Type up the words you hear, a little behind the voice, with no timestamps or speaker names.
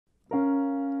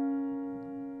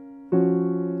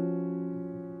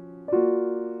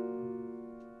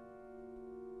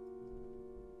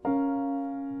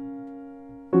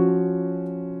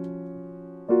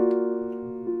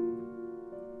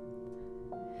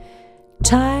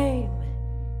Time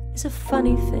is a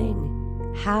funny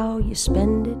thing, how you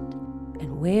spend it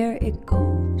and where it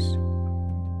goes.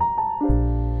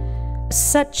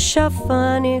 Such a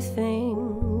funny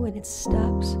thing, when it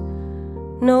stops,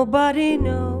 nobody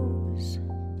knows.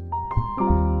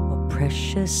 More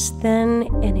precious than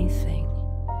anything,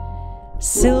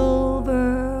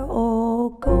 silver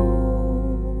or gold.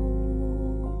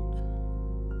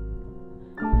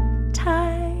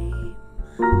 Time.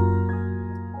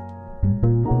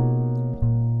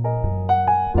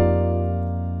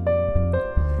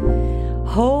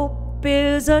 Hope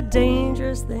is a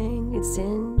dangerous thing. It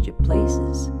sends you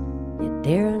places you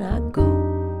dare not go.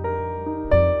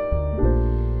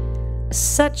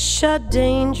 Such a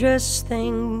dangerous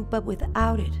thing, but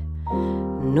without it,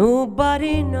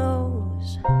 nobody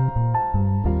knows.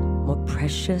 More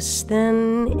precious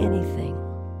than anything,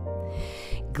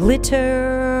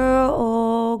 glitter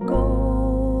or gold.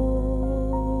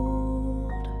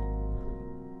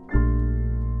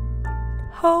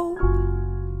 Hope.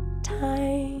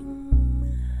 Time.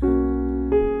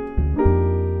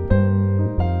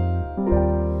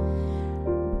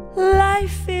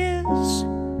 Life is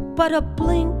but a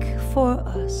blink for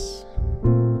us.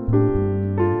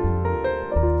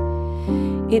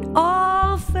 It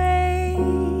all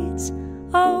fades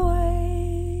away.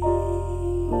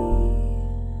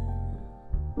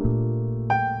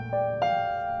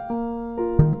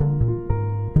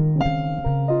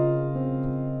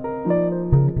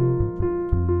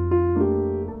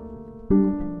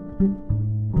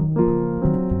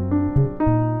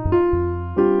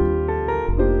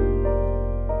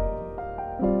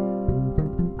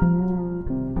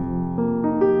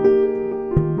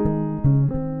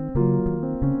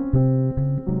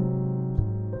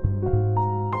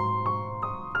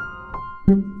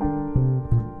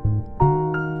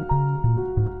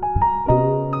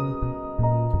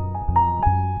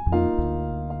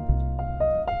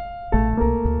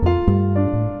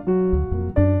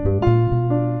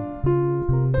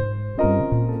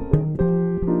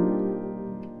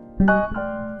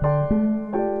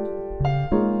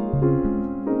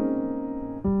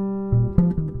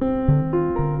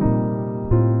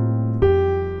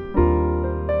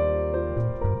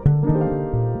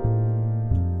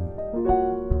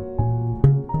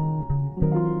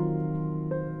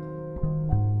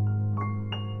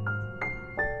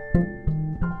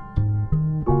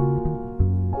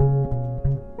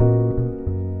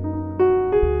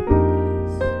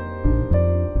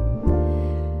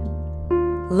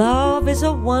 Love is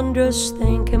a wondrous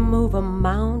thing, can move a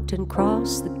mountain,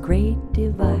 cross the great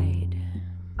divide.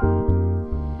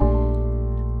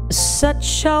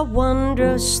 Such a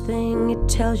wondrous thing, it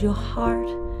tells your heart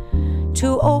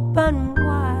to open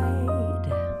wide.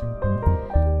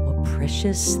 More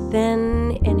precious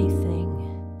than anything,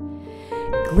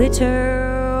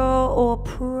 glitter or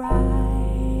pride.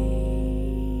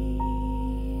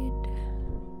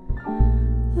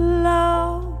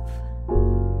 Love,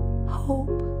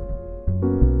 hope,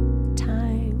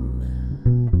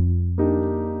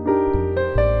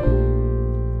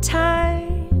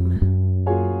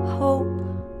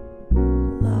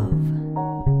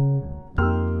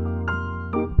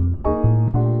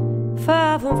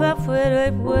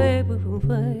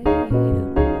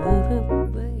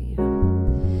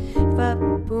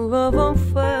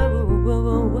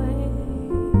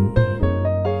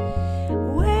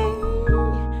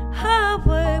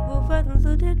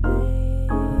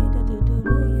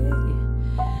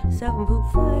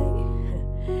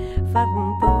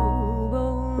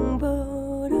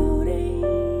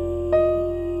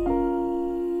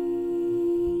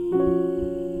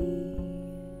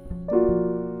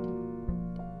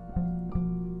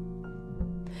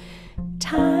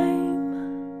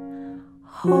 time,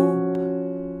 hope.